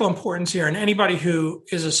 critical importance here. And anybody who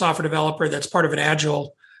is a software developer that's part of an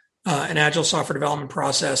agile software development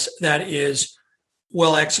process that is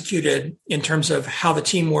well executed in terms of how the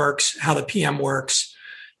team works, how the PM works,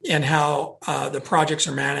 and how the projects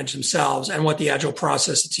are managed themselves, and what the agile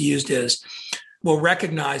process that's used is, will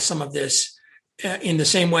recognize some of this in the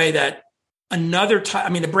same way that the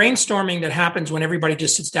brainstorming that happens when everybody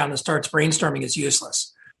just sits down and starts brainstorming is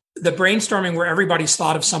useless. The brainstorming where everybody's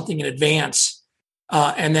thought of something in advance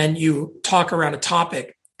and then you talk around a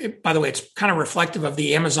topic. By the way, it's kind of reflective of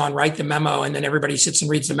the Amazon write the memo, and then everybody sits and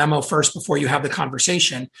reads the memo first before you have the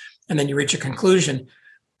conversation, and then you reach a conclusion.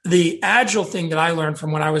 The agile thing that I learned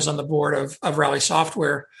from when I was on the board of Rally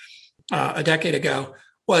Software a decade ago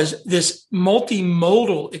was this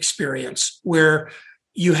multimodal experience where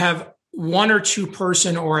you have 1 or 2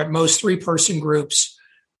 person or at most 3 person groups,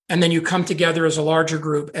 and then you come together as a larger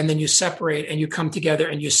group, and then you separate and you come together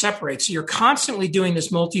and you separate. So you're constantly doing this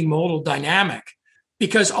multimodal dynamic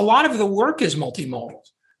because a lot of the work is multimodal,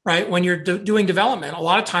 right? When you're doing development, a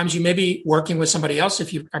lot of times you may be working with somebody else.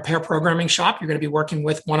 If you are a pair programming shop, you're going to be working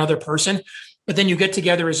with one other person, but then you get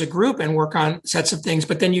together as a group and work on sets of things,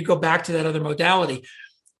 but then you go back to that other modality.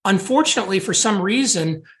 Unfortunately, for some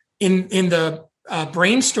reason, in the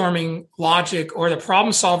brainstorming logic or the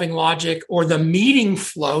problem solving logic or the meeting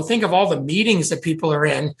flow, think of all the meetings that people are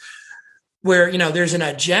in where, there's an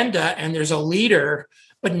agenda and there's a leader,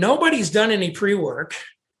 but nobody's done any pre-work.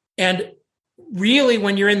 And really,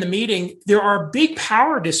 when you're in the meeting, there are big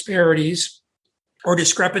power disparities or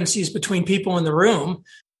discrepancies between people in the room,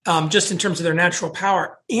 just in terms of their natural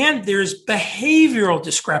power. And there's behavioral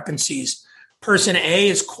discrepancies. Person A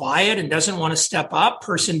is quiet and doesn't want to step up.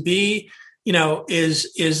 Person B,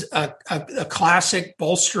 is a classic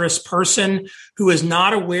bolsterous person who is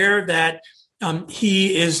not aware that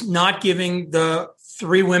he is not giving the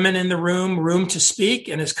 3 women in the room to speak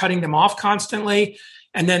and is cutting them off constantly.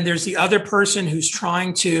 And then there's the other person who's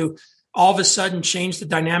trying to all of a sudden change the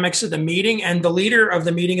dynamics of the meeting. And the leader of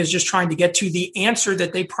the meeting is just trying to get to the answer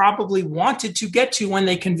that they probably wanted to get to when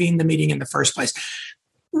they convened the meeting in the first place.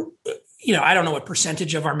 I don't know what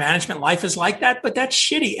percentage of our management life is like that, but that's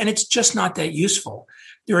shitty. And it's just not that useful.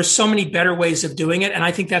 There are so many better ways of doing it. And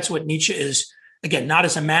I think that's what Nietzsche is, again, not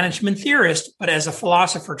as a management theorist, but as a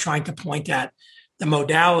philosopher trying to point at the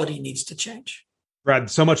modality needs to change.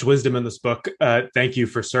 Brad, so much wisdom in this book. Thank you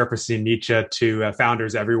for surfacing Nietzsche to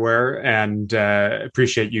founders everywhere, and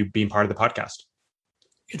appreciate you being part of the podcast.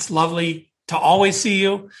 It's lovely to always see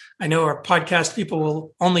you. I know our podcast people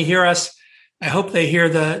will only hear us I hope they hear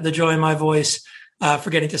the joy in my voice for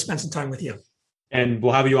getting to spend some time with you. And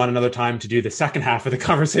we'll have you on another time to do the second half of the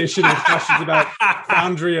conversation with questions about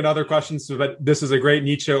Foundry and other questions. But this is a great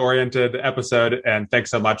Nietzsche-oriented episode. And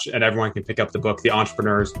thanks so much. And everyone can pick up the book, The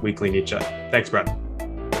Entrepreneur's Weekly Nietzsche. Thanks, Brett.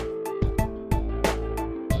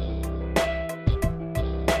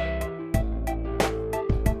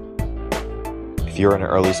 If you're an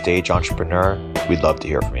early stage entrepreneur, we'd love to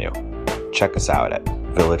hear from you. Check us out at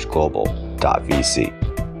villageglobal.vc.